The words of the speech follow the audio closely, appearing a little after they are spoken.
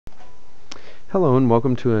Hello and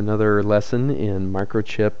welcome to another lesson in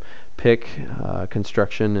microchip PIC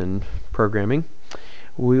construction and programming.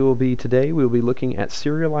 Today we will be looking at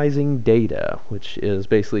serializing data, which is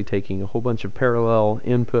basically taking a whole bunch of parallel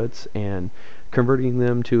inputs and converting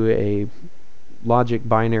them to a logic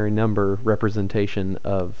binary number representation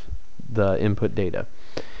of the input data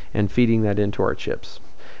and feeding that into our chips.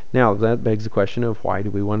 Now that begs the question of why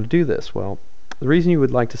do we want to do this? Well, the reason you would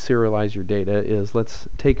like to serialize your data is, let's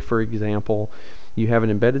take for example, you have an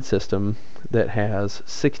embedded system that has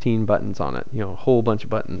 16 buttons on it, a whole bunch of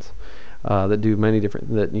buttons that do many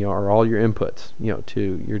different, that are all your inputs,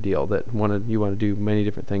 to your deal that you want to do many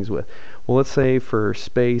different things with. Well, let's say for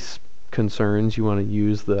space concerns you want to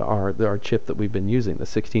use our chip that we've been using, the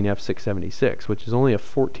 16F676, which is only a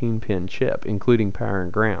 14-pin chip, including power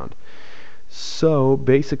and ground. So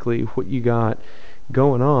basically what you got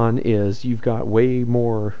going on is you've got way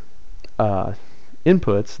more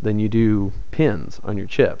inputs than you do pins on your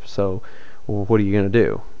chip. So what are you going to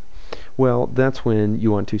do? Well, that's when you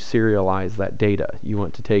want to serialize that data. You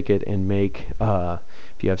want to take it and make, if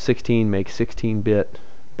you have 16, make 16-bit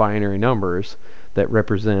binary numbers that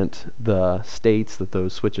represent the states that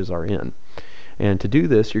those switches are in. And to do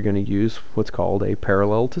this, you're going to use what's called a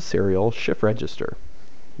parallel to serial shift register.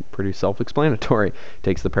 Pretty self-explanatory.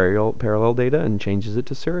 Takes the parallel data and changes it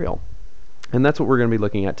to serial. And that's what we're going to be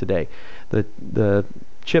looking at today. The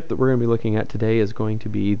chip that we're going to be looking at today is going to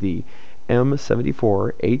be the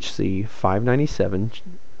M74HC597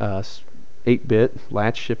 8-bit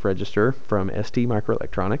latch shift register from ST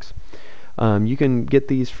Microelectronics. You can get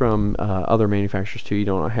these from other manufacturers too. You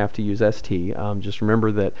don't have to use ST. Just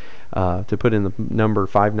remember that to put in the number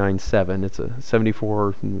 597, it's a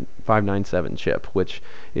 74597 chip, which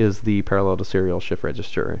is the parallel to serial shift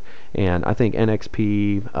register. And I think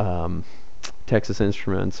NXP, Texas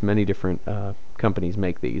Instruments, many different companies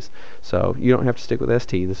make these. So you don't have to stick with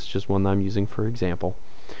ST. This is just one that I'm using for example.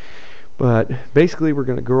 But basically we're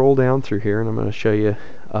going to roll down through here and I'm going to show you,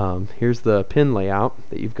 here's the pin layout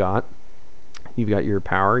that you've got. You've got your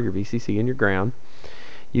power, your VCC, and your ground.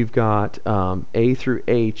 You've got A through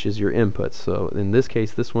H is your inputs. So in this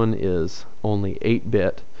case, this one is only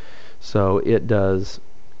 8-bit. So it does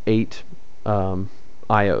 8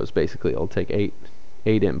 IOs, basically. It'll take 8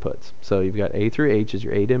 inputs. So you've got A through H is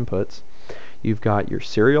your 8 inputs. You've got your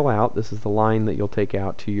serial out. This is the line that you'll take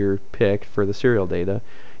out to your PIC for the serial data.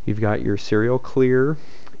 You've got your serial clear.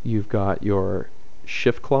 You've got your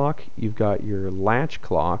shift clock, you've got your latch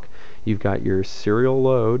clock, you've got your serial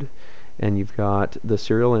load, and you've got the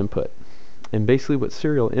serial input. And basically what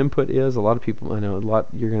serial input is, a lot of people, I know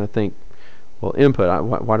you're going to think, well, input,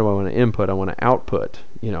 why do I want to input? I want to output,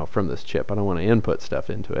 from this chip. I don't want to input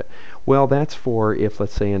stuff into it. Well, that's for if,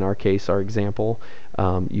 let's say in our case, our example,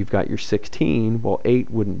 you've got your 16, well,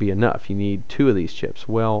 8 wouldn't be enough. You need 2 of these chips.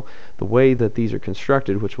 Well, the way that these are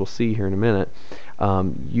constructed, which we'll see here in a minute,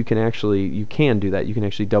 you can do that. You can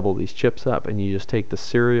actually double these chips up, and you just take the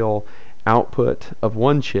serial output of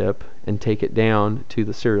one chip and take it down to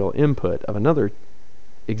the serial input of another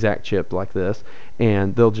exact chip like this,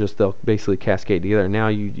 and they'll basically cascade together. Now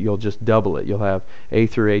you'll just double it. You'll have A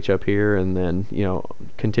through H up here, and then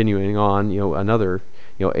continuing on, another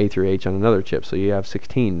A through H on another chip. So you have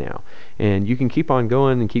 16 now, and you can keep on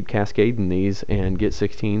going and keep cascading these and get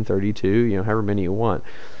 16, 32, however many you want.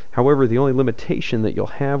 However, the only limitation that you'll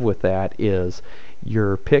have with that is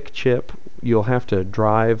your PIC chip. You'll have to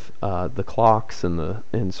drive the clocks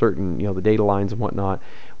and certain the data lines and whatnot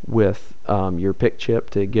with your PIC chip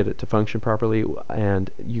to get it to function properly, and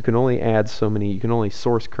you can only add so many. You can only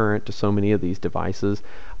source current to so many of these devices.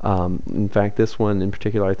 In fact, this one in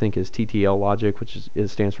particular I think is TTL logic, which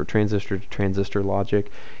stands for transistor to transistor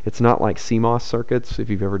logic. It's not like CMOS circuits, if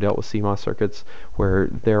you've ever dealt with CMOS circuits, where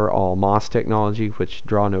they're all MOS technology, which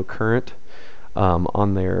draw no current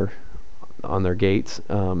on their gates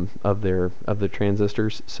of the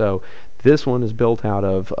transistors. So this one is built out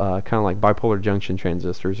of kind of like bipolar junction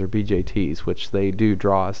transistors, or BJTs, which they do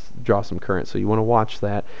draw some current. So you want to watch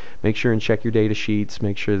that. Make sure and check your data sheets.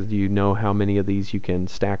 Make sure that you know how many of these you can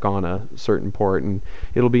stack on a certain port, and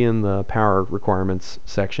it'll be in the power requirements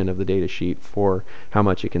section of the data sheet for how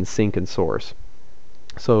much it can sync and source.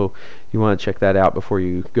 So you want to check that out before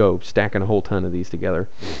you go stacking a whole ton of these together.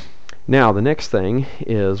 Now the next thing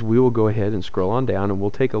is we will go ahead and scroll on down, and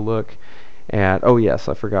we'll take a look at, oh yes,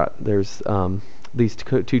 I forgot, there's these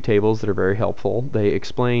two tables that are very helpful. They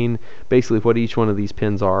explain basically what each one of these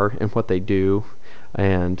pins are and what they do.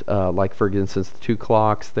 And like for instance, the 2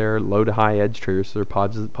 clocks, they're low to high edge triggers, so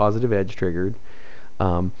they're positive edge triggered.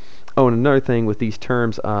 Oh, and another thing with these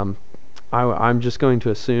terms, I'm just going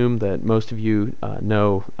to assume that most of you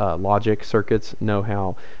know logic circuits, know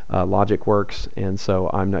how logic works, and so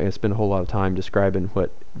I'm not going to spend a whole lot of time describing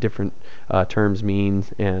what different terms mean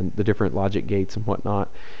and the different logic gates and whatnot.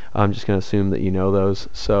 I'm just going to assume that you know those.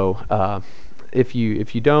 So if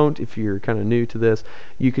you don't, if you're kind of new to this,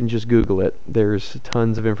 you can just Google it. There's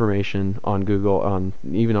tons of information on Google,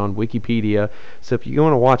 even on Wikipedia. So if you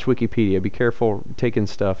want to watch Wikipedia, be careful taking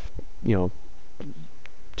stuff,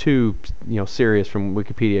 too serious from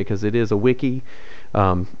Wikipedia, because it is a wiki.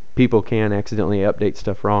 People can accidentally update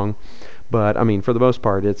stuff wrong, but I mean, for the most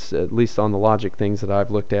part, it's, at least on the logic things that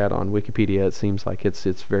I've looked at on Wikipedia, it seems like it's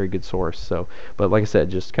a very good source. So, but like I said,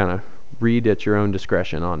 just kind of read at your own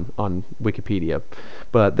discretion on Wikipedia.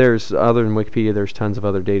 But there's, other than Wikipedia, there's tons of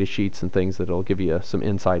other data sheets and things that'll give you some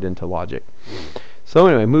insight into logic. So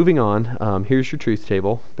anyway, moving on, here's your truth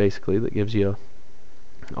table, basically, that gives you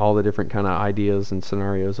all the different kind of ideas and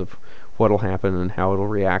scenarios of what'll happen and how it'll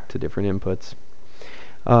react to different inputs.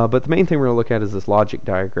 But the main thing we're going to look at is this logic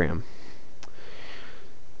diagram.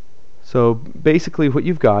 So basically what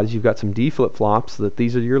you've got is you've got some D flip-flops, that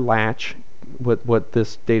these are your latch, what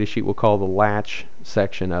this data sheet will call the latch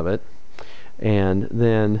section of it. And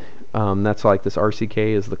then that's like this RCK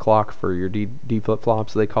is the clock for your D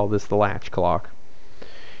flip-flops. They call this the latch clock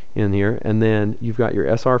in here. And then you've got your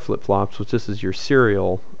SR flip-flops, which this is your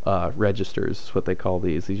serial registers, is what they call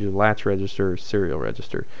these. These are your latch register, serial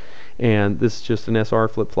register. And this is just an SR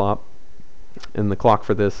flip-flop, and the clock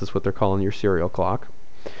for this is what they're calling your serial clock.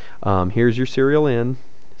 Here's your serial in,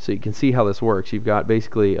 so you can see how this works. You've got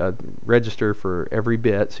basically a register for every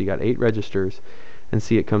bit, so you got 8 registers, and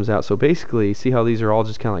see it comes out. So basically, see how these are all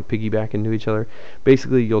just kind of like piggybacking into each other?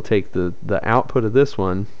 Basically, you'll take the output of this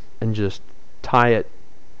one and just tie it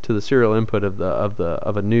to the serial input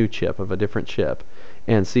of a new chip, of a different chip,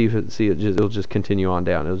 and it'll just continue on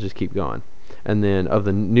down. It'll just keep going. And then of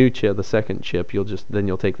the new chip, the second chip, you'll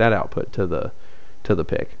take that output to the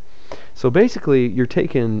PIC. So basically, you're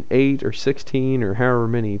taking 8 or 16 or however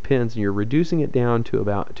many pins, and you're reducing it down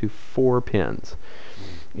to 4 pins.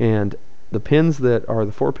 And the pins that are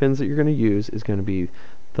the 4 pins that you're going to use is going to be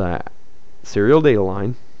the serial data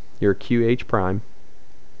line, your QH prime,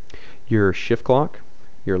 your shift clock,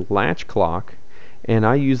 your latch clock, and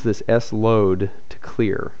I use this S load to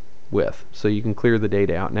clear with, so you can clear the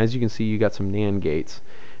data out. And as you can see, you got some NAND gates.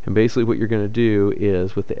 And basically what you're going to do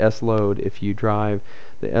is, with the S load, if you drive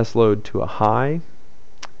the S load to a high,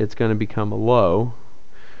 it's going to become a low,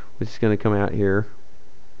 which is going to come out here,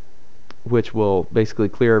 which will basically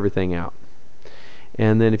clear everything out.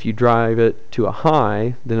 And then if you drive it to a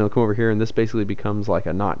high, then it'll come over here, and this basically becomes like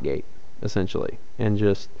a NOT gate, essentially, and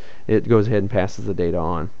just it goes ahead and passes the data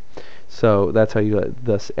on. So that's how you let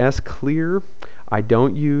this S clear. I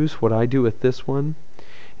don't use, what I do with this one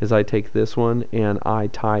is I take this one and I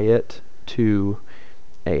tie it to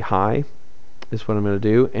a high, is what I'm going to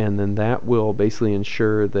do, and then that will basically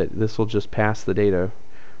ensure that this will just pass the data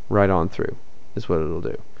right on through, is what it'll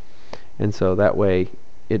do. And so that way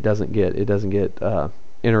it doesn't get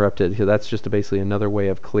interrupted. So that's just basically another way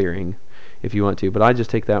of clearing if you want to, but I just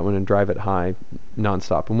take that one and drive it high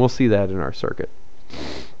nonstop, and we'll see that in our circuit.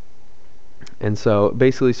 And so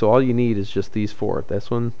basically, so all you need is just these 4, this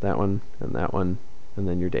one, that one, and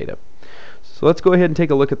then your data. So let's go ahead and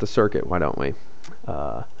take a look at the circuit, why don't we?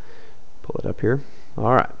 Pull it up here.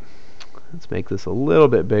 Alright, let's make this a little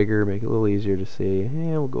bit bigger, make it a little easier to see.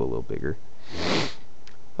 Yeah, we'll go a little bigger.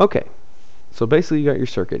 Okay, so basically you got your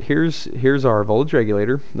circuit. Here's our voltage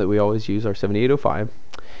regulator that we always use, our 7805.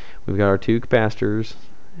 We've got our 2 capacitors,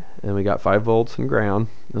 and we got 5 volts and ground,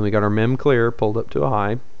 and we got our mem clear pulled up to a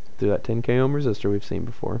high through that 10k ohm resistor we've seen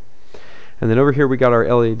before. And then over here we got our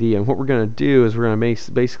LED, and what we're going to do is we're going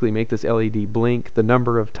to basically make this LED blink the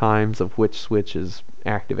number of times of which switch is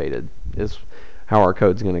activated, is how our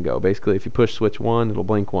code's going to go. Basically, if you push switch 1, it'll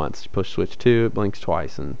blink once. You push switch 2, it blinks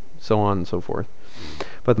twice, and so on and so forth.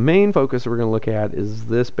 But the main focus that we're going to look at is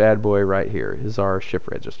this bad boy right here, is our shift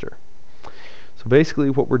register. So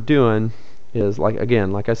basically what we're doing is, like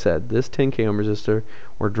I said, this 10k ohm resistor,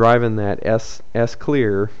 we're driving that S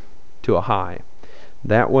clear to a high.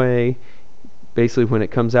 That way, basically when it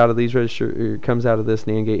comes out of these comes out of this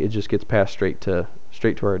NAND gate, it just gets passed straight to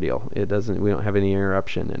our deal. We don't have any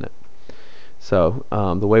interruption in it. So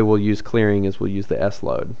the way we'll use clearing is we'll use the S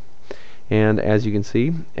load. And as you can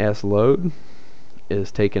see, S load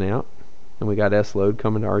is taken out, and we got S load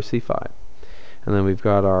coming to RC5. And then we've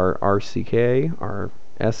got our RCK, our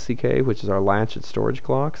SCK, which is our latch and storage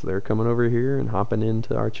clocks. They're coming over here and hopping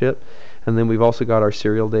into our chip. And then we've also got our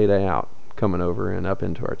serial data out coming over and up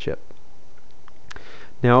into our chip.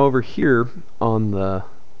 Now over here on the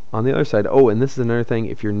on the other side, oh, and this is another thing,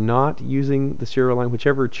 if you're not using the serial line,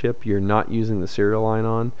 whichever chip you're not using the serial line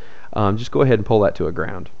on, just go ahead and pull that to a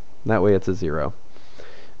ground. That way it's a 0.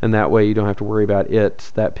 And that way you don't have to worry about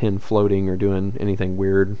that pin floating or doing anything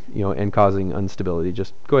weird, and causing instability.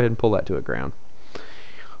 Just go ahead and pull that to a ground.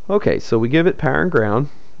 Okay, so we give it power and ground,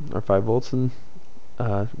 or 5 volts and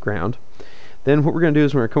ground. Then what we're going to do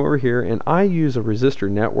is we're going to come over here, and I use a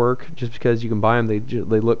resistor network just because you can buy them. They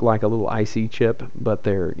look like a little IC chip, but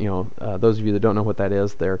they're, those of you that don't know what that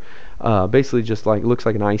is, they're basically just like, looks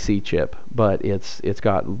like an IC chip, but it's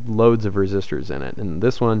got loads of resistors in it. And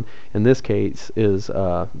this one, in this case, is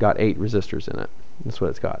got 8 resistors in it. That's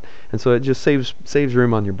what it's got. And so it just saves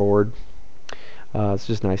room on your board. It's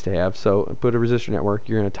just nice to have. So put a resistor network.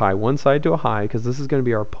 You're going to tie one side to a high, because this is going to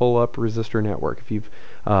be our pull-up resistor network. If you've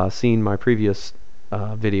seen my previous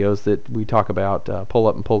videos that we talk about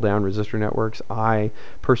pull-up and pull-down resistor networks, I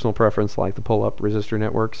personal preference like the pull-up resistor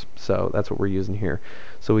networks, so that's what we're using here.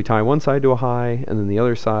 So we tie one side to a high, and then the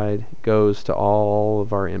other side goes to all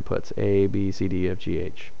of our inputs, A, B, C, D, F, G,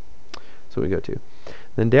 H. So we go to.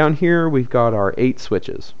 Then down here we've got our 8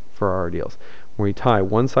 switches for our deals. We tie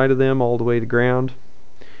one side of them all the way to ground,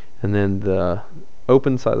 and then the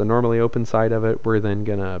open side, the normally open side of it, we're then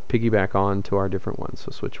going to piggyback on to our different ones.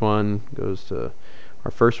 So switch 1 goes to, our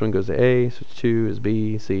first one goes to A, switch 2 is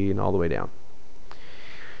B, C, and all the way down.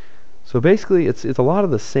 So basically it's a lot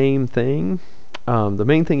of the same thing. The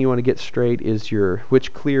main thing you want to get straight is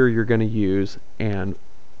which clear you're going to use and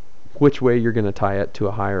which way you're going to tie it to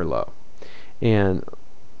a high or low. And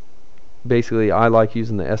basically I like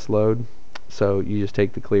using the S load. So you just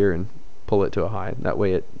take the clear and pull it to a high. That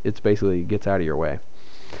way it's basically gets out of your way.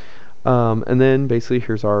 And then basically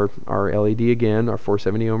here's our LED again, our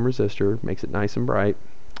 470 ohm resistor. Makes it nice and bright.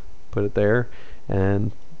 Put it there,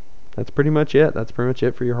 and that's pretty much it. That's pretty much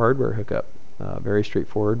it for your hardware hookup. Very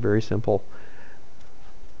straightforward, very simple.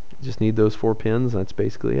 Just need those 4 pins. That's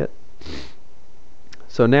basically it.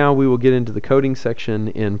 So now we will get into the coding section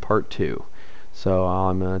in part 2. So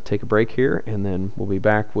I'm going to take a break here, and then we'll be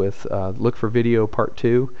back with look for video part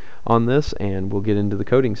 2 on this, and we'll get into the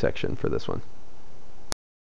coding section for this one.